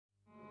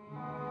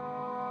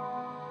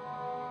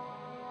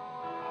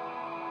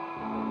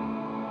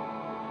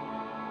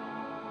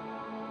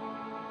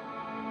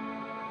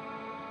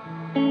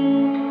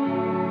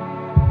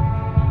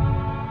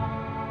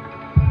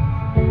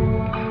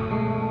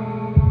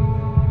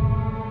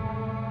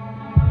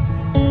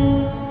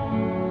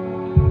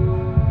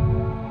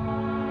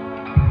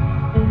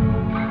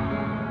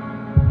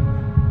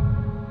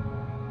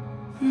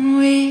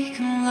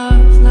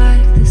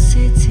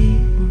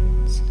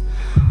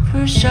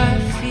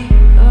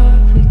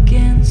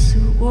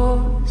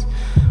wars.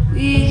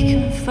 We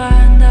can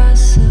find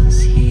ourselves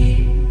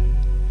here.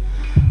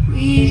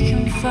 We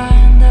can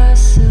find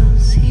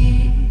ourselves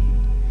here.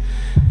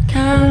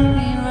 Can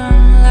we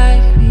run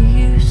like we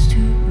used to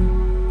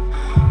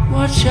run?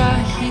 Watch our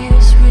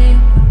heels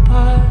rip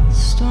apart the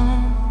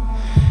storm.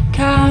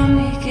 Can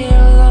we get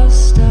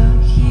lost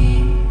out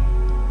here?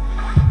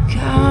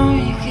 Can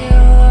we get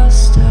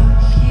lost out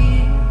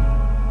here?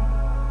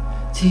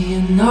 Do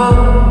you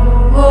know?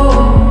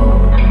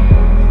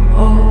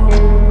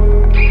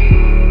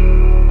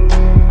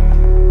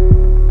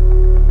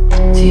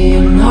 Do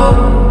you know?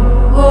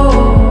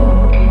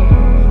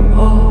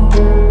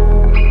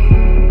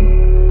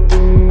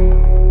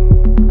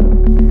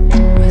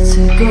 Where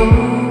to go?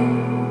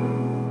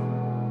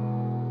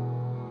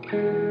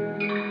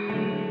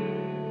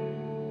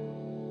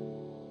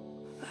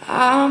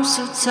 I'm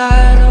so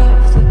tired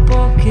of the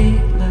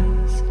bucket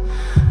lights,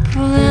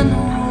 pulling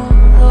the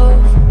wool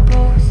over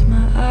both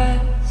my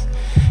eyes.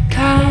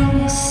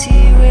 Can you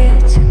see where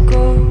to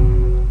go?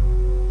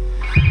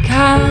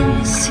 Can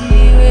you see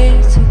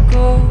where to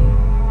go?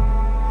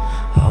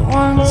 I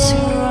want to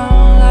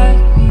run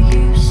like we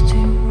used to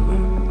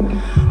run.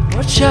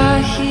 Watch our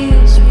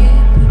heels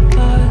rip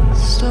apart the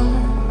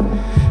stone.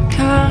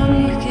 Can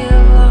we get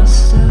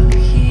lost out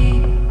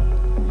here?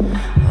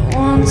 I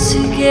want to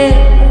get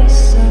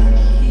lost out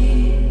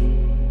here.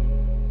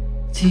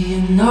 Do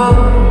you know?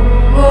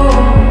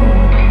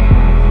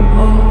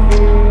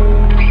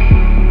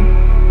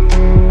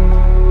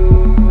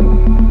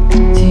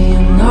 Do you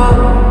know?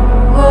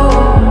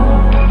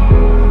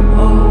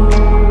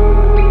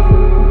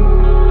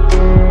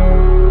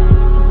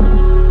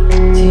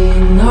 Do you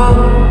know?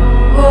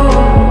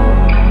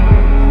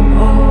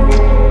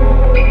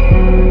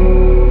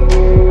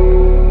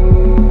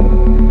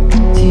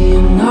 Do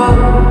you know?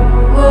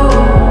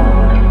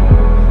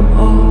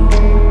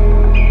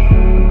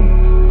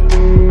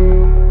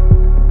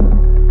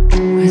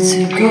 Where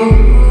to go?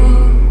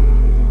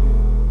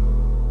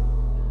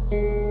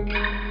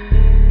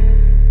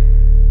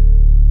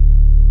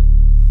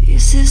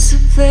 Is this a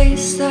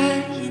place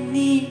that you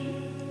need?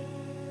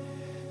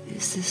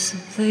 Is this a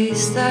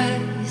place that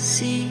you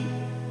see?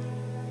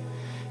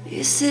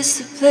 Is this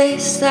a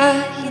place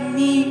that you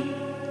need?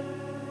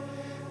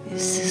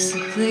 Is this a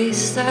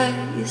place that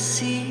you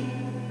see?